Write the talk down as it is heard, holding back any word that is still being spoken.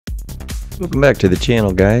Welcome back to the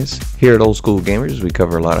channel, guys. Here at Old School Gamers, we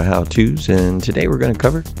cover a lot of how-tos, and today we're going to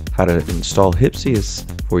cover how to install Hypseus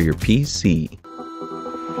for your PC.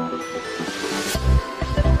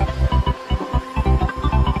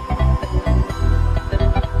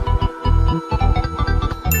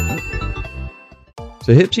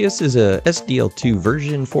 So Hypseus is a SDL2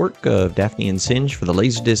 version fork of Daphne and Singe for the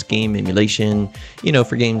Laserdisc game emulation,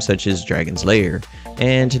 for games such as Dragon's Lair.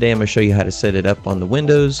 And today I'm going to show you how to set it up on the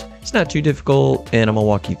Windows. It's not too difficult, and I'm going to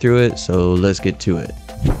walk you through it, so let's get to it.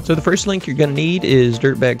 So the first link you're going to need is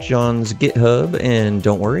Dirtbag John's GitHub, and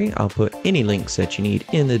don't worry, I'll put any links that you need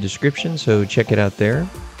in the description, so check it out there.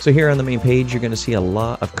 So here on the main page, you're going to see a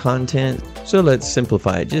lot of content, so let's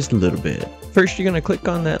simplify it just a little bit. First, you're going to click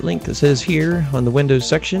on that link that says here on the Windows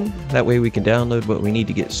section. That way we can download what we need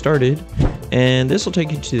to get started. And this will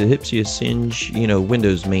take you to the Hypseus Singe,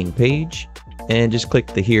 Windows main page. And just click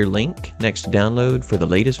the here link next to download for the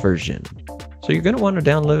latest version. So you're going to want to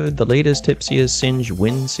download the latest Hypseus Singe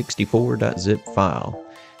win64.zip file.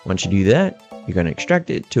 Once you do that, you're going to extract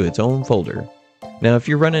it to its own folder. Now, if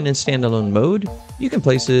you're running in standalone mode, you can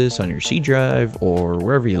place this on your C drive or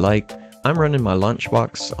wherever you like. I'm running my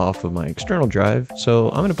Launchbox off of my external drive, so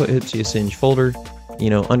I'm going to put Hypseus Singe folder,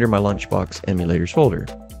 under my Launchbox emulators folder.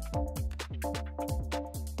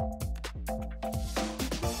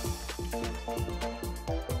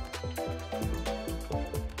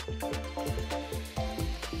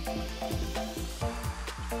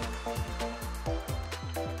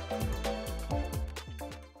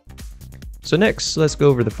 So next, let's go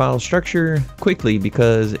over the file structure quickly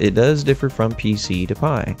because it does differ from PC to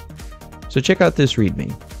Pi. So check out this README.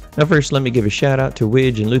 Now first, let me give a shout out to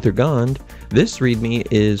Widge and Luther Gond. This README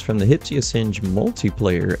is from the Hypseus Singe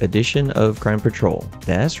multiplayer edition of Crime Patrol.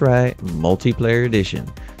 That's right, multiplayer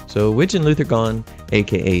edition. So Widge and Luther Gond,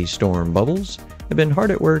 aka Storm Bubbles, have been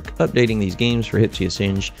hard at work updating these games for Hypseus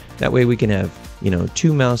Singe. That way we can have,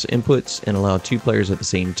 2 mouse inputs and allow 2 players at the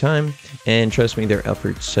same time. And trust me, their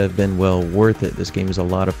efforts have been well worth it. This game is a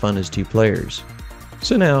lot of fun as 2 players.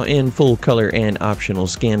 So now, in full color and optional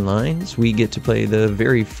scan lines, we get to play the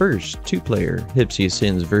very first 2-player Hypseus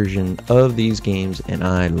Singe version of these games, and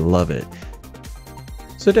I love it.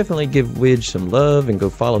 So definitely give Widge some love and go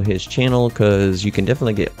follow his channel, because you can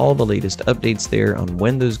definitely get all the latest updates there on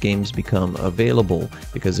when those games become available,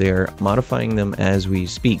 because they are modifying them as we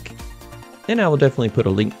speak. And I will definitely put a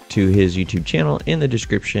link to his YouTube channel in the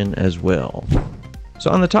description as well. So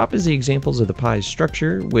on the top is the examples of the Pi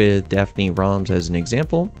structure with Daphne ROMs as an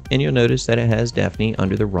example, and you'll notice that it has Daphne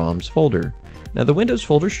under the ROMs folder. Now the Windows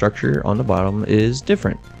folder structure on the bottom is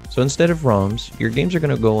different. So instead of ROMs, your games are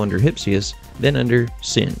going to go under Hypseus, then under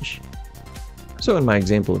Singe. So in my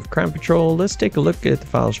example of Crime Patrol, let's take a look at the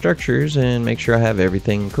file structures and make sure I have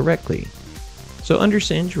everything correctly. So under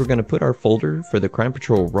Singe, we're going to put our folder for the Crime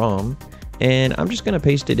Patrol ROM, and I'm just going to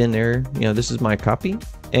paste it in there. This is my copy,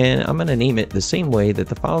 and I'm going to name it the same way that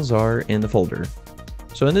the files are in the folder.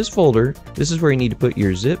 So in this folder, this is where you need to put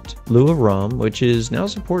your zipped Lua ROM, which is now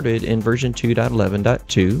supported in version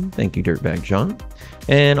 2.11.2. Thank you, Dirtbag John.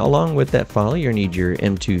 And along with that file, you'll need your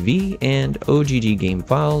M2V and OGG game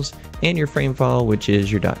files, and your frame file, which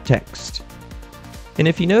is your .text. And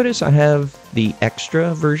if you notice, I have the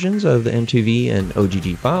extra versions of the M2V and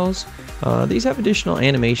OGG files. These have additional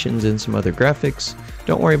animations and some other graphics.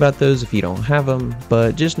 Don't worry about those if you don't have them,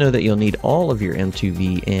 but just know that you'll need all of your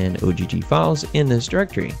M2V and OGG files in this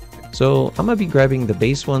directory. So I'm going to be grabbing the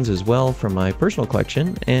base ones as well from my personal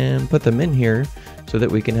collection and put them in here so that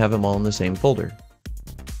we can have them all in the same folder.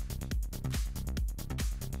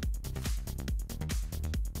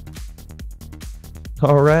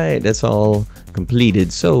 Alright, that's all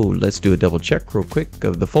completed. So let's do a double check real quick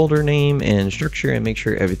of the folder name and structure and make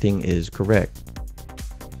sure everything is correct.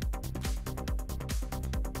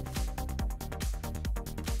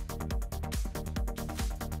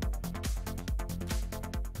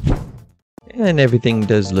 And everything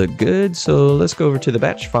does look good, so let's go over to the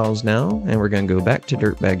batch files now, and we're going to go back to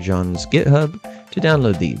Dirtbag John's GitHub to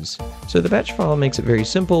download these. So the batch file makes it very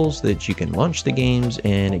simple so that you can launch the games,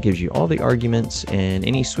 and it gives you all the arguments and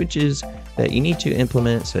any switches that you need to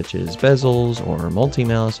implement, such as bezels or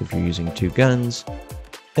multi-mouse if you're using 2 guns.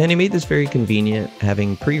 And he made this very convenient,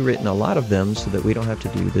 having pre-written a lot of them so that we don't have to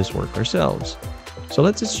do this work ourselves. So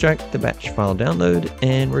let's extract the batch file download,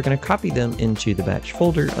 and we're going to copy them into the batch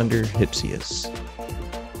folder under Hypseus.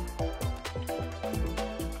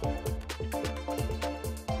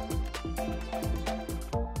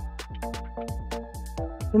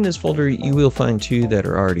 In this folder, you will find 2 that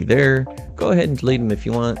are already there. Go ahead and delete them if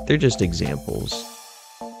you want, they're just examples.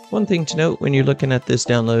 One thing to note when you're looking at this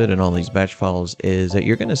download and all these batch files is that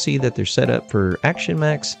you're going to see that they're set up for Action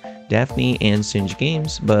Max, Daphne, and Singe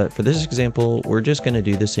games, but for this example, we're just going to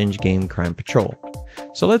do the Singe game Crime Patrol.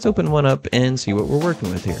 So let's open one up and see what we're working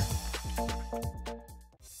with here.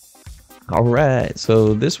 Alright,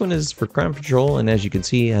 so this one is for Crime Patrol, and as you can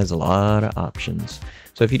see, it has a lot of options.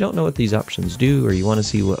 So if you don't know what these options do, or you want to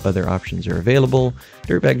see what other options are available,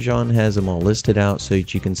 Dirtbag John has them all listed out so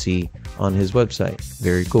that you can see on his website.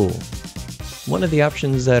 Very cool. One of the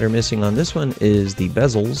options that are missing on this one is the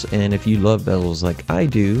bezels, and if you love bezels like I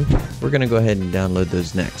do, we're going to go ahead and download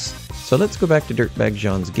those next. So let's go back to Dirtbag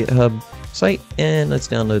John's GitHub site and let's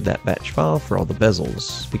download that batch file for all the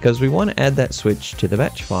bezels, because we want to add that switch to the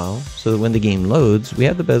batch file so that when the game loads, we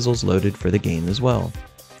have the bezels loaded for the game as well.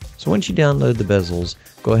 So once you download the bezels,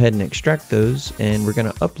 go ahead and extract those, and we're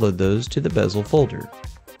going to upload those to the bezel folder.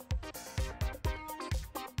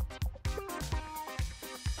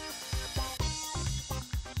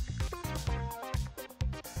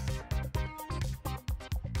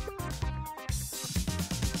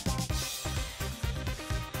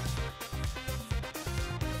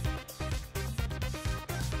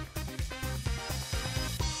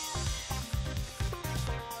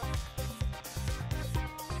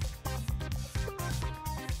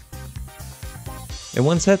 And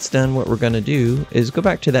once that's done, what we're going to do is go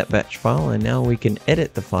back to that batch file, and now we can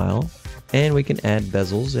edit the file and we can add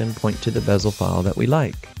bezels and point to the bezel file that we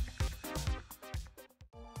like.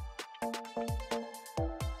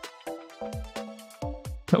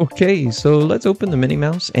 Okay, so let's open the Minnie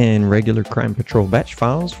Mouse and regular Crime Patrol batch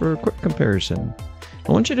files for a quick comparison.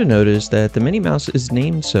 I want you to notice that the Minnie Mouse is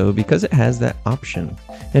named so because it has that option,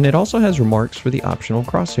 and it also has remarks for the optional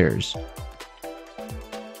crosshairs.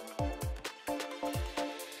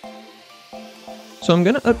 So I'm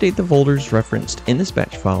going to update the folders referenced in this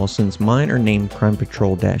batch file since mine are named Crime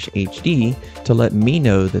Patrol-HD to let me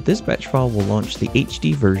know that this batch file will launch the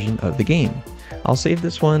HD version of the game. I'll save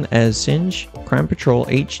this one as Singe Crime Patrol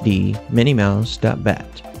HD Minnie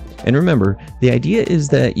Mouse.bat. And remember, the idea is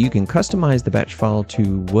that you can customize the batch file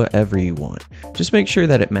to whatever you want. Just make sure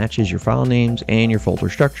that it matches your file names and your folder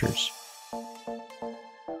structures.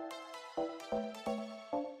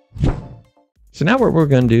 So now what we're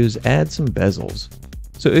going to do is add some bezels.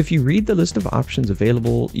 So if you read the list of options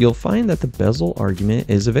available, you'll find that the bezel argument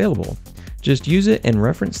is available. Just use it and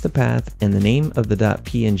reference the path and the name of the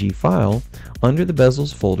 .png file under the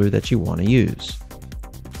bezels folder that you want to use.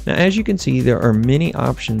 Now as you can see, there are many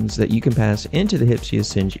options that you can pass into the Hypseus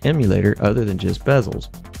Singe emulator other than just bezels.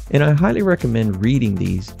 And I highly recommend reading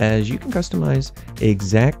these, as you can customize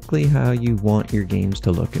exactly how you want your games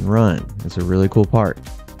to look and run. That's a really cool part.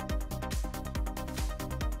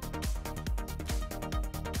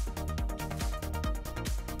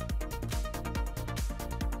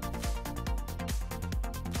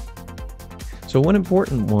 So one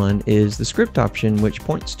important one is the script option, which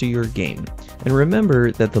points to your game. And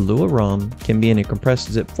remember that the Lua ROM can be in a compressed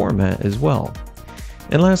zip format as well.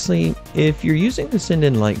 And lastly, if you're using the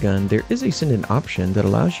Sinden light gun, there is a Sinden option that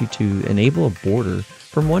allows you to enable a border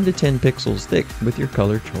from 1 to 10 pixels thick with your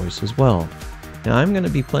color choice as well. Now I'm going to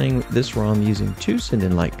be playing with this ROM using 2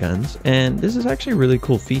 Sinden light guns, and this is actually a really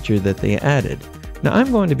cool feature that they added. Now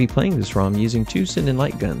I'm going to be playing this ROM using 2 Sinden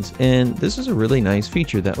light guns, and this is a really nice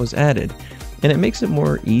feature that was added. And it makes it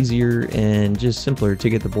more easier and just simpler to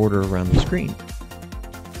get the border around the screen.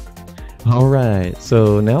 Alright,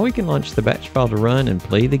 so now we can launch the batch file to run and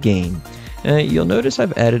play the game. You'll notice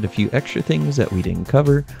I've added a few extra things that we didn't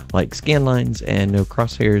cover, like scan lines and no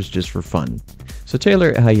crosshairs just for fun. So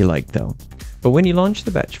tailor it how you like though. But when you launch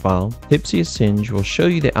the batch file, Hypseus Singe will show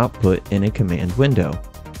you the output in a command window.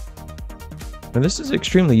 And this is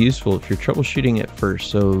extremely useful if you're troubleshooting at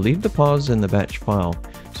first, so leave the pause in the batch file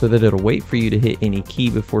so that it'll wait for you to hit any key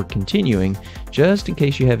before continuing, just in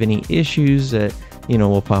case you have any issues that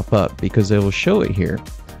will pop up, because they will show it here.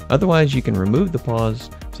 Otherwise you can remove the pause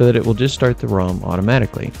so that it will just start the ROM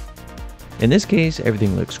automatically. In this case,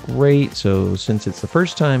 everything looks great, so since it's the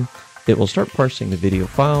first time, it will start parsing the video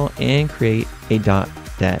file and create a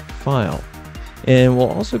 .dat file. And we'll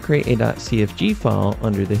also create a .cfg file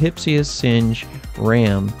under the Hypseus Singe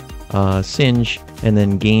RAM Singe and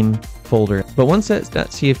then game folder. But once that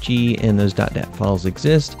 .cfg and those .dat files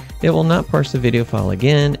exist, it will not parse the video file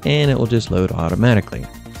again, and it will just load automatically.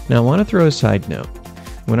 Now I want to throw a side note.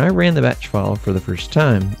 When I ran the batch file for the first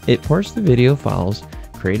time, it parsed the video files,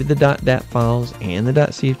 created the .dat files and the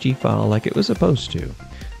 .cfg file like it was supposed to.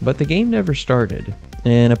 But the game never started,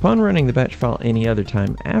 and upon running the batch file any other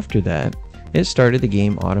time after that, it started the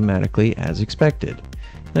game automatically as expected.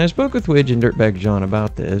 Now, I spoke with Widge and Dirtbag John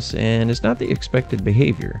about this, and it's not the expected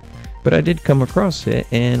behavior, but I did come across it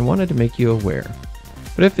and wanted to make you aware.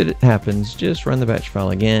 But if it happens, just run the batch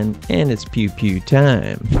file again, and it's pew pew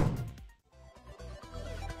time.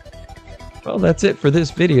 Well, that's it for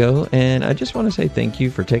this video, and I just want to say thank you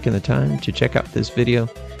for taking the time to check out this video,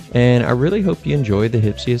 and I really hope you enjoy the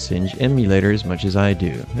Hypseus Singe emulator as much as I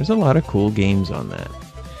do. There's a lot of cool games on that.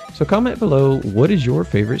 So comment below, what is your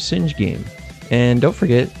favorite Singe game? And don't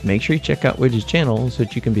forget, make sure you check out Widge's channel so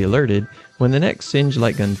that you can be alerted when the next Singe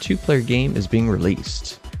Light Gun 2-player game is being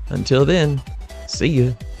released. Until then, see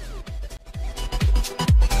ya!